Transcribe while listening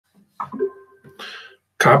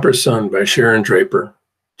Copper Sun by Sharon Draper,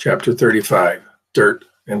 Chapter 35, Dirt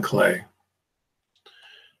and Clay.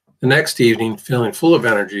 The next evening, feeling full of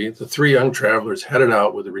energy, the three young travelers headed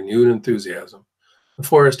out with a renewed enthusiasm. The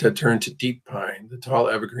forest had turned to deep pine, the tall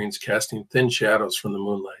evergreens casting thin shadows from the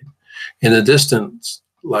moonlight. In the distance,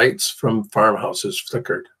 lights from farmhouses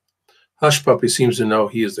flickered. Hush Puppy seems to know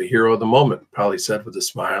he is the hero of the moment, Polly said with a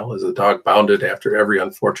smile as the dog bounded after every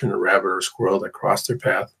unfortunate rabbit or squirrel that crossed their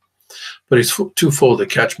path. But he's too full to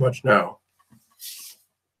catch much now.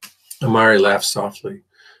 Amari laughed softly.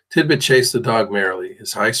 Tidbit chased the dog merrily.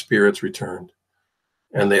 His high spirits returned,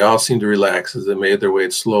 and they all seemed to relax as they made their way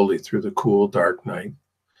slowly through the cool, dark night.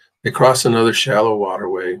 They crossed another shallow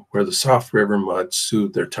waterway where the soft river mud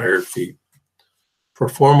soothed their tired feet. For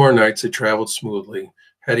 4 more nights they traveled smoothly,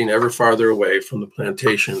 heading ever farther away from the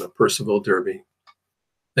plantation of Percival Derby.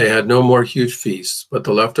 They had no more huge feasts, but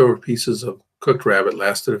the leftover pieces of cooked rabbit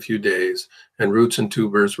lasted a few days, and roots and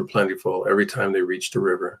tubers were plentiful every time they reached a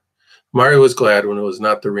river. Mari was glad when it was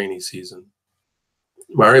not the rainy season.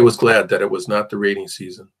 Mari was glad that it was not the rainy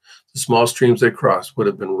season. The small streams they crossed would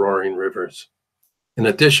have been roaring rivers. In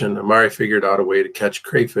addition, Amari figured out a way to catch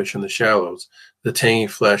crayfish in the shallows, the tangy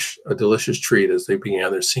flesh a delicious treat as they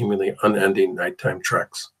began their seemingly unending nighttime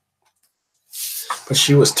treks. But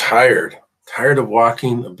she was tired of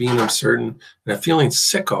walking, of being uncertain, and of feeling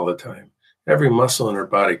sick all the time. Every muscle in her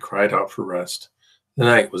body cried out for rest. The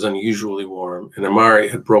night was unusually warm, and Amari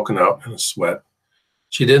had broken out in a sweat.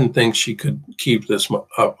 She didn't think she could keep this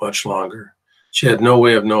up much longer. She had no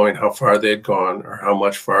way of knowing how far they had gone or how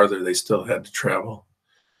much farther they still had to travel.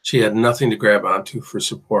 She had nothing to grab onto for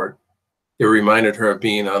support. It reminded her of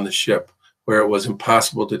being on the ship, where it was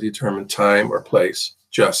impossible to determine time or place,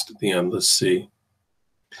 just the endless sea.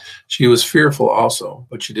 She was fearful also,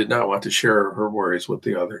 but she did not want to share her worries with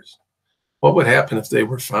the others. What would happen if they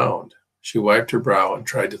were found? She wiped her brow and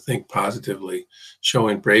tried to think positively,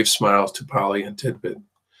 showing brave smiles to Polly and Tidbit.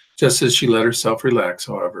 Just as she let herself relax,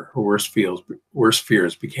 however, her worst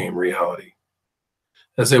fears became reality.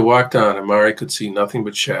 As they walked on, Amari could see nothing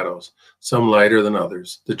but shadows, some lighter than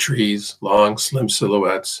others. The trees, long, slim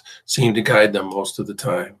silhouettes, seemed to guide them most of the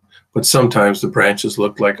time, but sometimes the branches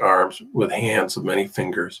looked like arms with hands of many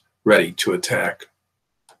fingers, ready to attack.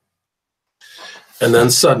 And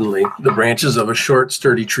then suddenly, the branches of a short,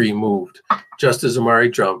 sturdy tree moved. Just as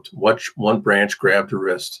Amari jumped, one branch grabbed her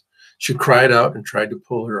wrist. She cried out and tried to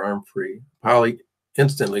pull her arm free. Polly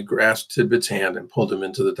instantly grasped Tidbit's hand and pulled him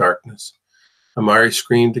into the darkness. Amari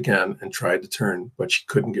screamed again and tried to turn, but she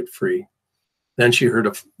couldn't get free. Then she heard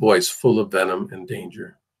a voice full of venom and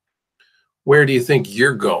danger. "Where do you think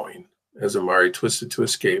you're going?" As Amari twisted to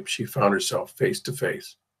escape, she found herself face to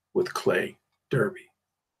face with Clay Derby.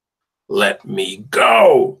 "Let me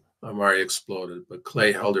go!" Amari exploded, but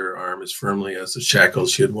Clay held her arm as firmly as the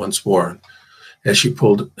shackles she had once worn as he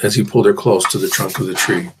pulled her close to the trunk of the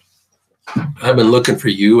tree. "I've been looking for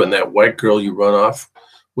you and that white girl you run off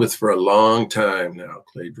with for a long time now,"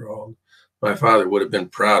 Clay drawled. "My father would have been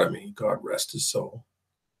proud of me, God rest his soul."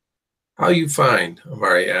 "How you find?"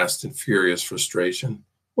 Amari asked in furious frustration.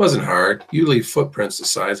 "Wasn't hard. You leave footprints the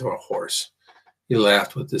size of a horse." He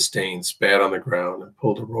laughed with disdain, spat on the ground, and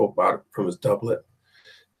pulled a rope out from his doublet.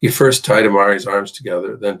 He first tied Amari's arms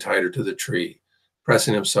together, then tied her to the tree,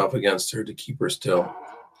 pressing himself against her to keep her still.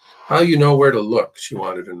 "How you know where to look?" she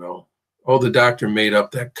wanted to know. "Oh, the doctor made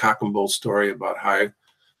up that cock and bull story about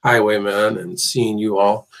highwaymen and seeing you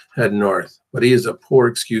all head north, but he is a poor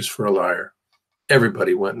excuse for a liar.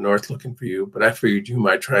 Everybody went north looking for you, but I figured you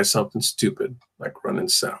might try something stupid, like running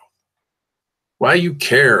south." "Why you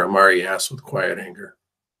care?" Amari asked with quiet anger.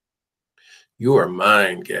 "You are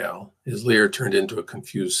mine, gal." His leer turned into a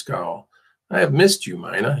confused scowl. "I have missed you,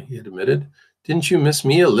 Mina," he admitted. "Didn't you miss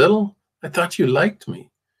me a little? I thought you liked me."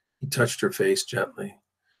 He touched her face gently.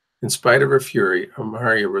 In spite of her fury,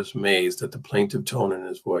 Amari was amazed at the plaintive tone in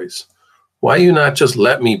his voice. "Why you not just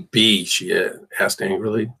let me be?" she asked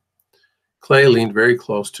angrily. Clay leaned very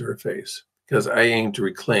close to her face. "Because I aim to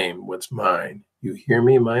reclaim what's mine. You hear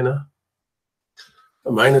me, Mina?"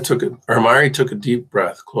 Amari took a deep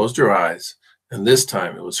breath, closed her eyes, and this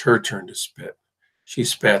time it was her turn to spit. She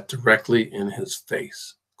spat directly in his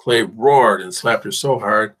face. Clay roared and slapped her so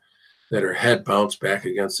hard that her head bounced back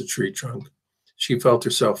against the tree trunk. She felt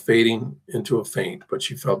herself fading into a faint, but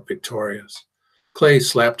she felt victorious. Clay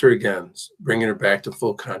slapped her again, bringing her back to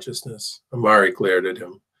full consciousness. Amari glared at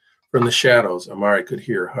him. From the shadows, Amari could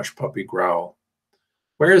hear Hush Puppy growl.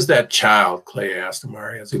 "Where is that child?" Clay asked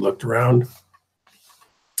Amari as he looked around.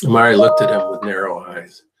 Amari looked at him with narrow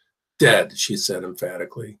eyes. "Dead," she said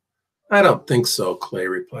emphatically. I don't think so, Clay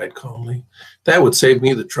replied calmly. That would save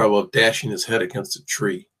me the trouble of dashing his head against a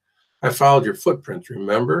tree. I followed your footprints,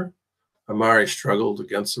 remember? Amari struggled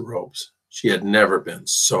against the ropes. She had never been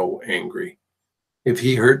so angry. If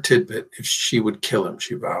he hurt Tidbit, if she would kill him,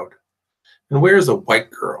 she vowed. And where's the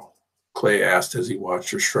white girl? Clay asked as he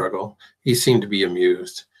watched her struggle. He seemed to be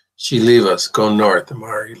amused. She leave us, go north,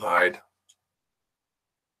 Amari lied.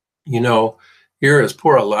 You know, you're as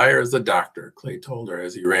poor a liar as the doctor, Clay told her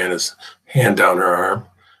as he ran his hand down her arm.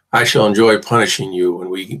 I shall enjoy punishing you when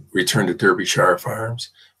we return to Derbyshire Farms.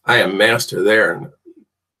 I am master there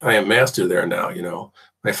now, you know.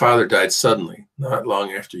 My father died suddenly, not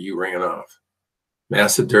long after you ran off.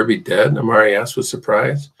 Massa Derby dead? Amari asked with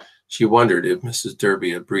surprise. She wondered if Mrs.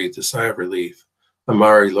 Derby had breathed a sigh of relief.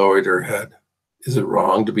 Amari lowered her head. Is it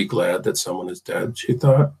wrong to be glad that someone is dead, she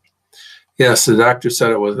thought. Yes, the doctor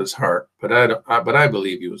said it was his heart, but I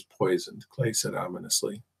believe he was poisoned, Clay said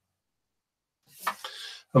ominously.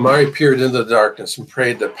 Amari peered into the darkness and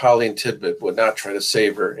prayed that Polly and Tidbit would not try to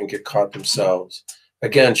save her and get caught themselves.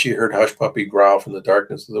 Again, she heard Hush Puppy growl from the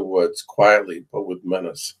darkness of the woods, quietly but with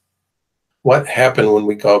menace. What happened when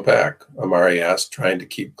we go back? Amari asked, trying to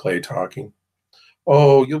keep Clay talking.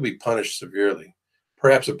 Oh, you'll be punished severely.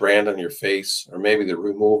 Perhaps a brand on your face, or maybe the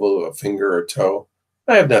removal of a finger or toe.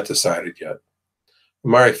 I have not decided yet.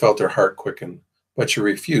 Amari felt her heart quicken, but she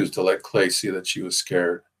refused to let Clay see that she was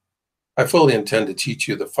scared. I fully intend to teach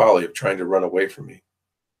you the folly of trying to run away from me.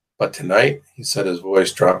 But tonight, he said, his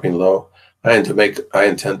voice dropping low, I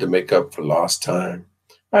intend to make up for lost time.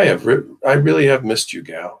 I really have missed you,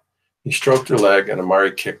 gal. He stroked her leg, and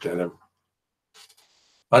Amari kicked at him.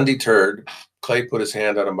 Undeterred, Clay put his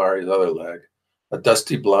hand on Amari's other leg. A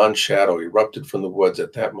dusty blonde shadow erupted from the woods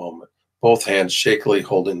at that moment, both hands shakily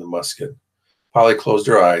holding the musket. Polly closed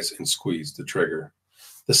her eyes and squeezed the trigger.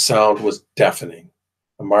 The sound was deafening.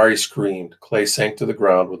 Amari screamed. Clay sank to the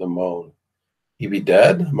ground with a moan. He be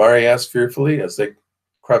dead? Amari asked fearfully as they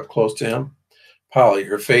crept close to him. Polly,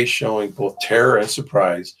 her face showing both terror and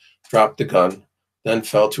surprise, dropped the gun, then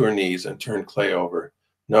fell to her knees and turned Clay over.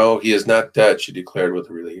 No, he is not dead, she declared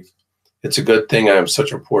with relief. It's a good thing I am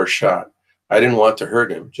such a poor shot. I didn't want to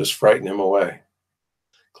hurt him, just frighten him away.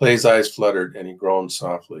 Clay's eyes fluttered, and he groaned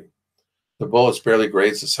softly. The bullets barely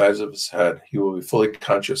grazed the sides of his head. He will be fully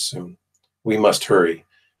conscious soon. We must hurry.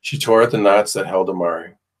 She tore at the knots that held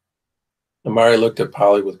Amari. Amari looked at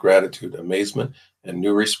Polly with gratitude, amazement, and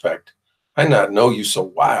new respect. I not know you so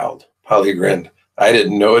wild. Polly grinned. I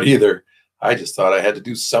didn't know it either. I just thought I had to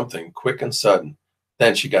do something quick and sudden.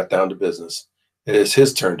 Then she got down to business. It is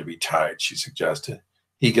his turn to be tied, she suggested.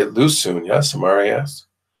 He get loose soon, yes? Amari asked.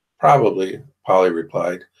 Probably, Polly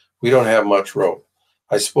replied. We don't have much rope.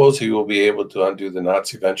 I suppose he will be able to undo the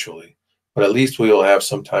knots eventually, but at least we will have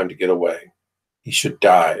some time to get away. He should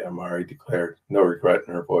die, Amari declared, no regret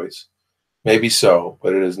in her voice. Maybe so,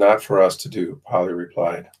 but it is not for us to do, Polly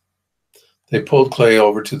replied. They pulled Clay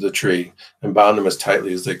over to the tree and bound him as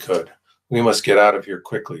tightly as they could. We must get out of here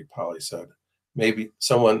quickly, Polly said. Maybe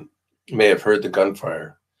someone may have heard the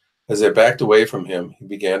gunfire. As they backed away from him, he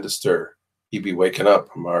began to stir. He be waking up,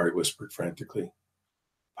 Amari whispered frantically.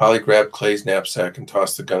 Polly grabbed Clay's knapsack and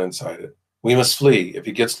tossed the gun inside it. We must flee. If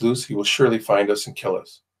he gets loose, he will surely find us and kill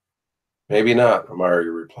us. Maybe not, Amari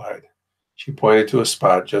replied. She pointed to a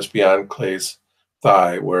spot just beyond Clay's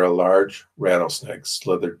thigh where a large rattlesnake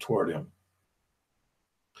slithered toward him.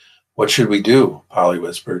 What should we do? Polly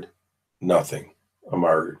whispered. Nothing,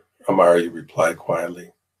 Amari replied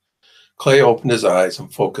quietly. Clay opened his eyes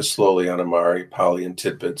and focused slowly on Amari, Polly, and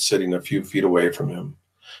Tidbit sitting a few feet away from him.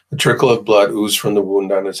 A trickle of blood oozed from the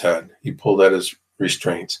wound on his head. He pulled at his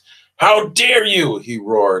restraints. How dare you? He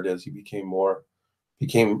roared as he became more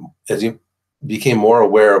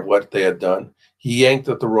aware of what they had done. He yanked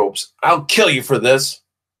at the ropes. I'll kill you for this.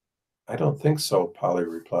 I don't think so, Polly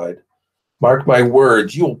replied. Mark my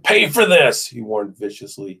words, you'll pay for this, he warned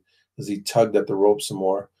viciously as he tugged at the rope some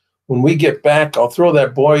more. When we get back, I'll throw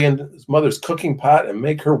that boy in his mother's cooking pot and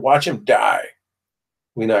make her watch him die.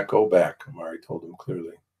 We not go back, Amari told him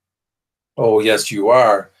clearly. Oh, yes, you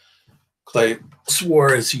are, Clay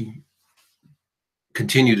swore as he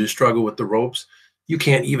continued to struggle with the ropes. You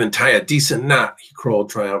can't even tie a decent knot, he crowed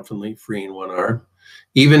triumphantly, freeing one arm.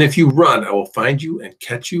 Even if you run, I will find you and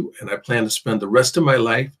catch you, and I plan to spend the rest of my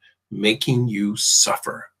life making you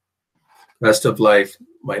suffer. The rest of life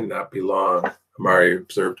might not be long, Amari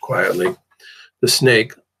observed quietly. The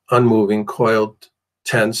snake, unmoving, coiled,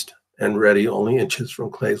 tensed, and ready only inches from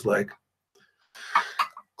Clay's leg.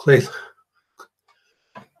 Clay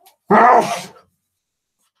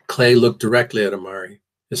looked directly at Amari,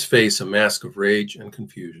 his face a mask of rage and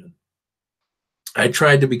confusion. I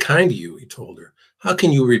tried to be kind to you, he told her. How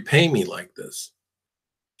can you repay me like this?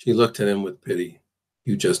 She looked at him with pity.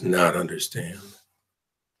 You just not understand.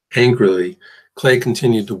 Angrily, Clay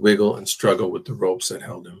continued to wiggle and struggle with the ropes that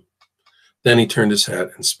held him. Then he turned his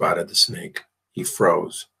head and spotted the snake. He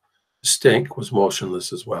froze. The snake was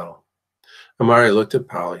motionless as well. Amari looked at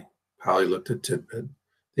Polly. Polly looked at Tidbit.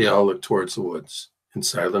 They all looked towards the woods. In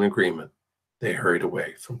silent agreement, they hurried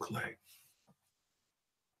away from Clay.